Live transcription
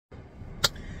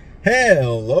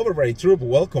Hello Beverly Troop,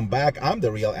 welcome back. I'm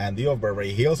the real Andy of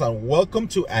Beverly Hills and welcome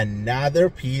to another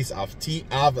piece of tea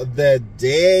of the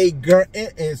day. Girl,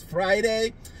 it is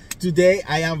Friday. Today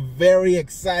I am very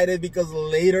excited because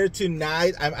later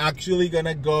tonight I'm actually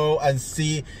gonna go and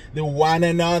see the one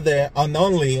and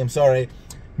only,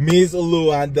 Miss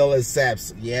Luan de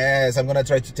Lesseps. Yes, I'm gonna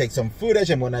try to take some footage.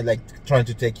 I'm gonna trying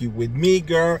to take you with me,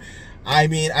 girl. I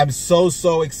mean, I'm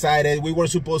so excited. We were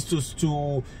supposed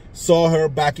to saw her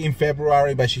back in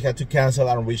February, but she had to cancel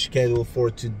and reschedule for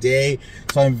today.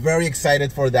 So I'm very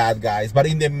excited for that, guys. But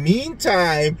in the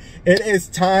meantime, it is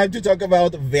time to talk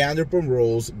about Vanderpump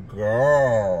Rules.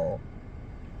 Girl,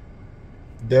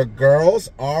 the girls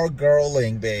are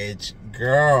girling, bitch.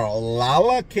 Girl,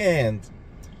 Lala Kent,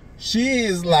 she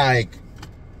is like,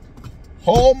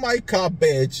 hold my cup,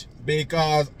 bitch,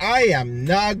 because I am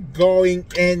not going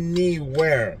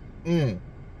anywhere.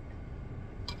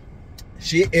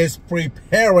 She is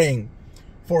preparing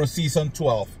for season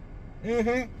 12.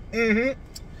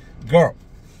 Girl,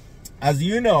 as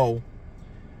you know,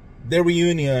 the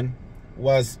reunion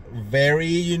was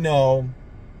very,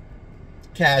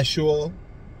 casual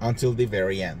until the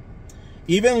very end.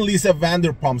 Even Lisa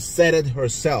Vanderpump said it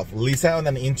herself. Lisa on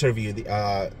an interview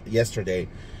yesterday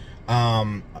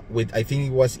with, I think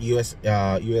it was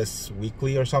US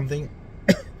Weekly or something.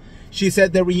 She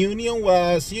said the reunion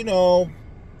was,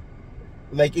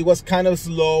 like it was kind of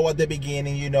slow at the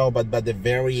beginning, but by the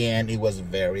very end it was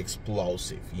very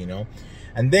explosive,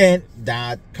 and then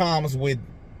that comes with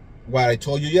what I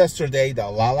told you yesterday, that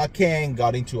Lala Kane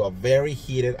got into a very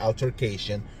heated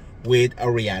altercation with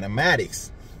Ariana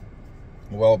Madix.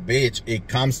 Well, bitch, it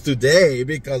comes today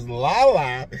because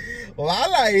Lala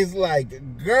is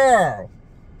like, girl,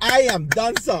 I am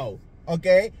done so,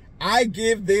 okay? I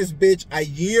give this bitch a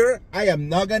year. I am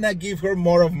not gonna give her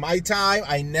more of my time.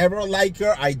 I never like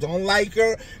her. I don't like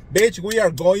her. Bitch, we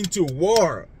are going to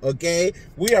war, okay?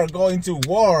 We are going to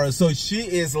war. So she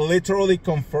is literally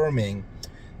confirming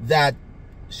that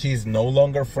she's no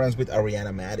longer friends with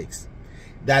Ariana Madix.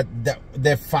 That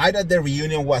the fight at the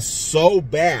reunion was so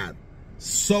bad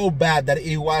that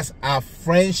it was a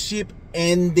friendship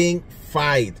ending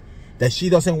fight, that she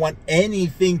doesn't want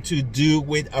anything to do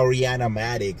with Ariana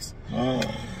Madix.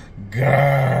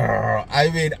 Girl, I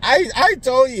mean, I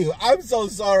told you, I'm so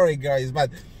sorry, guys, but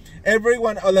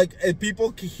everyone,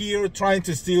 people here trying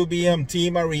to still be on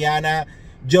Team Ariana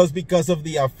just because of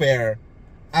the affair.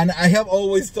 And I have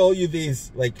always told you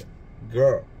this,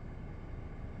 girl,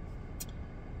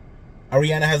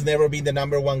 Ariana has never been the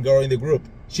 #1 girl in the group.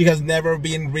 She has never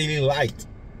been really liked,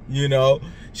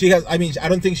 She has, I mean, I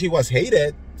don't think she was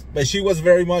hated, but she was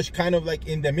very much kind of like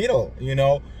in the middle,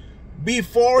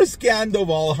 Before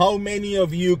Scandal, how many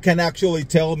of you can actually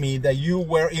tell me that you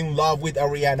were in love with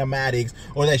Ariana Madix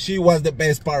or that she was the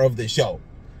best part of the show?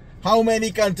 How many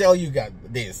can tell you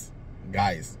this,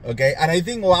 guys? Okay, and I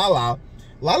think Lala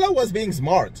was being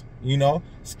smart,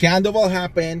 Scandal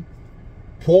happened,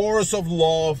 pours of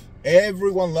love,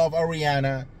 everyone loved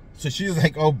Ariana. So she's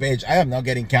like, oh, bitch, I am not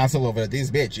getting canceled over this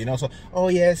bitch, So, oh,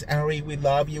 yes, Ari, we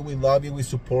love you, we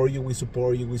support you, we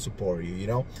support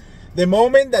you, The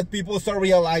moment that people start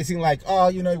realizing, oh,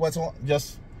 it was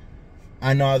just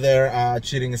another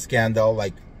cheating scandal,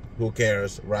 who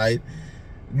cares, right?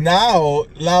 Now,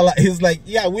 Lala is like,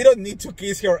 yeah, we don't need to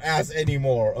kiss her ass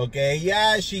anymore, okay?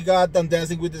 Yeah, she got on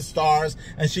Dancing with the Stars,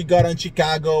 and she got on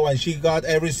Chicago, and she got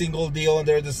every single deal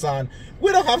under the sun.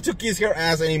 We don't have to kiss her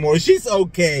ass anymore. She's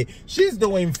okay. She's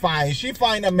doing fine. She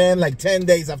found a man 10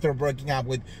 days after breaking up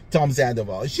with Tom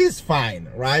Sandoval. She's fine,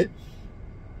 right?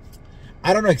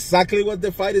 I don't know exactly what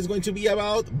the fight is going to be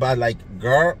about, but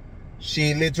girl,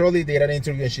 she literally did an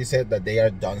interview and she said that they are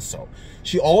done so.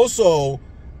 She also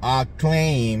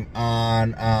claimed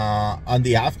on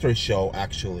the after show,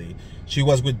 actually, she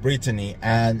was with Brittany,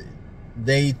 and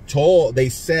they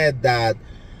said that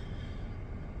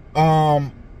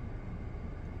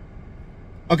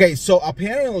okay, so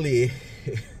apparently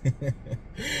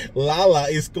Lala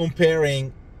is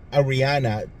comparing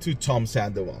Ariana to Tom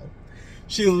Sandoval.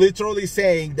 She's literally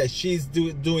saying that she's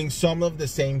doing some of the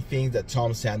same things that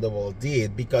Tom Sandoval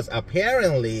did, because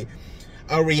apparently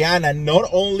Ariana not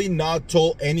only not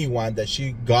told anyone that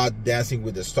she got Dancing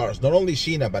with the Stars, not only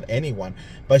Sheena, but anyone,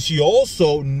 but she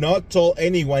also not told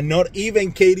anyone, not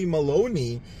even Katie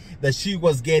Maloney, that she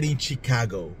was getting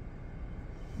Chicago.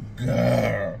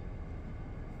 Girl.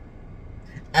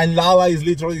 And Lala is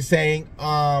literally saying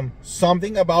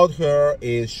something about her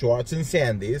is Schwartz and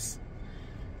Sandy's,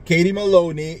 Katie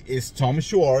Maloney is Tom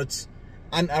Schwartz,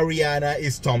 and Ariana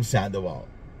is Tom Sandoval.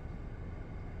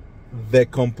 The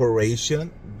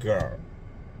comparison, girl.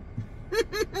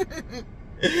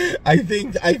 I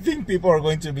think people are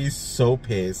going to be so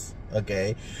pissed.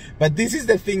 Okay, but this is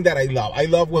the thing that I love. I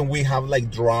love when we have like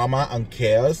drama and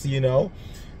chaos, you know,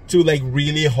 to like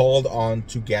really hold on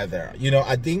together. You know,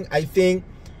 I think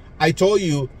I told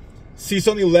you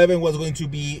season 11 was going to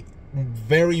be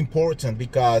very important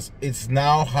because it's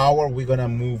now how are we gonna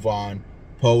move on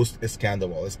post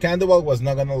Scandal. Scandal was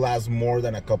not gonna last more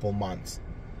than a couple months.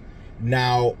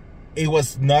 Now, it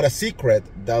was not a secret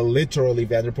that literally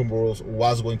Vanderpump Rules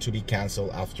was going to be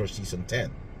canceled after season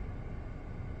 10.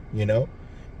 You know,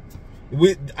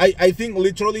 I think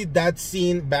literally that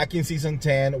scene back in season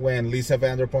 10 when Lisa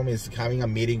Vanderpump is having a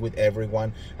meeting with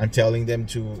everyone and telling them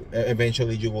to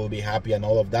eventually you will be happy and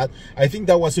all of that. I think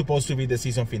that was supposed to be the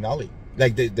season finale,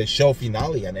 like the show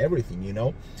finale and everything, you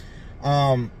know.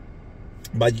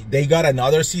 But they got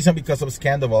another season because of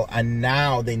Scandal, and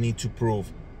now they need to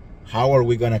prove how are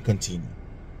we going to continue.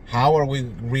 How are we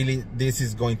really, this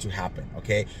is going to happen,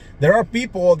 okay? There are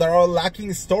people that are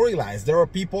lacking storylines. There are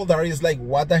people that is like,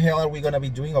 what the hell are we going to be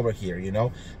doing over here, you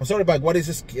know? I'm sorry, but what is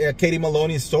this Katie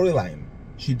Maloney's storyline?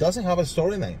 She doesn't have a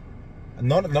storyline.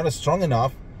 Not strong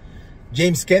enough.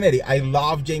 James Kennedy, I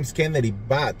love James Kennedy,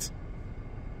 but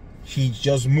he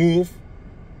just moved.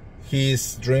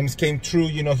 His dreams came true,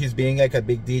 you know, he's being like a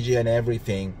big DJ and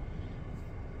everything.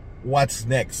 What's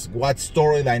next? What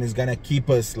storyline is going to keep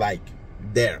us like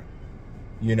there,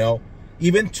 you know?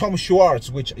 Even Tom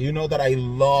Schwartz, which you know that I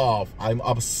love, I'm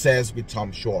obsessed with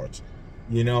Tom Schwartz,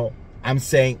 you know, I'm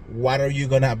saying, what are you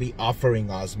gonna be offering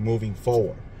us moving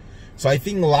forward? So I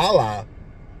think Lala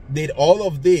did all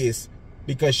of this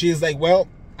because she's like, well,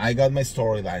 I got my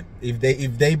storyline. If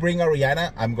they bring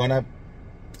Ariana, I'm gonna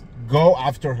go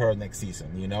after her next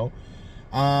season, you know.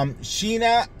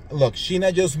 Sheena, look,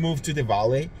 Sheena just moved to the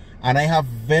Valley, and I have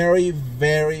very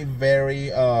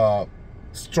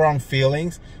strong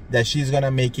feelings that she's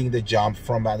gonna making the jump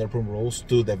from Vanderpump Rules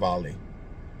to the Valley.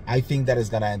 I think that is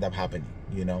gonna end up happening,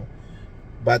 you know,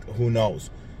 but who knows?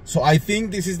 So I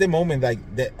think this is the moment, like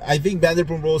I think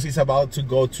Vanderpump Rules is about to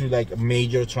go through like a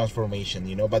major transformation,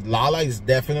 you know, but Lala is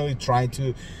definitely trying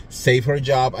to save her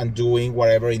job and doing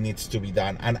whatever it needs to be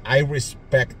done, and I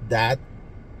respect that.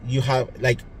 You have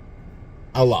like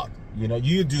a lot, you know,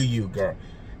 you do you, girl.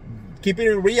 Keep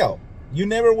it real. You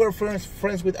never were friends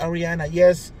with Ariana.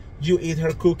 Yes, you eat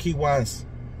her cookie once.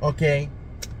 Okay.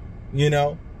 You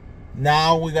know,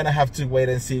 now we're going to have to wait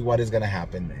and see what is going to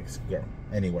happen next, girl.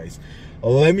 Anyways,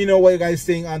 let me know what you guys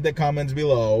think on the comments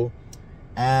below.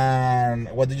 And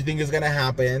what do you think is going to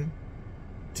happen?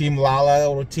 Team Lala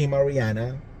or Team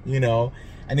Ariana, you know?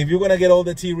 And if you're going to get all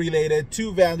the tea related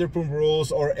to Vanderpump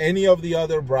Rules or any of the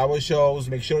other Bravo shows,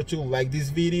 make sure to like this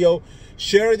video,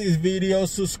 share this video,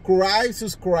 subscribe,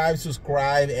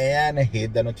 and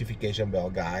hit the notification bell,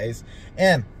 guys.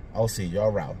 And I'll see you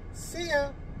around. See ya.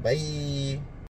 Bye.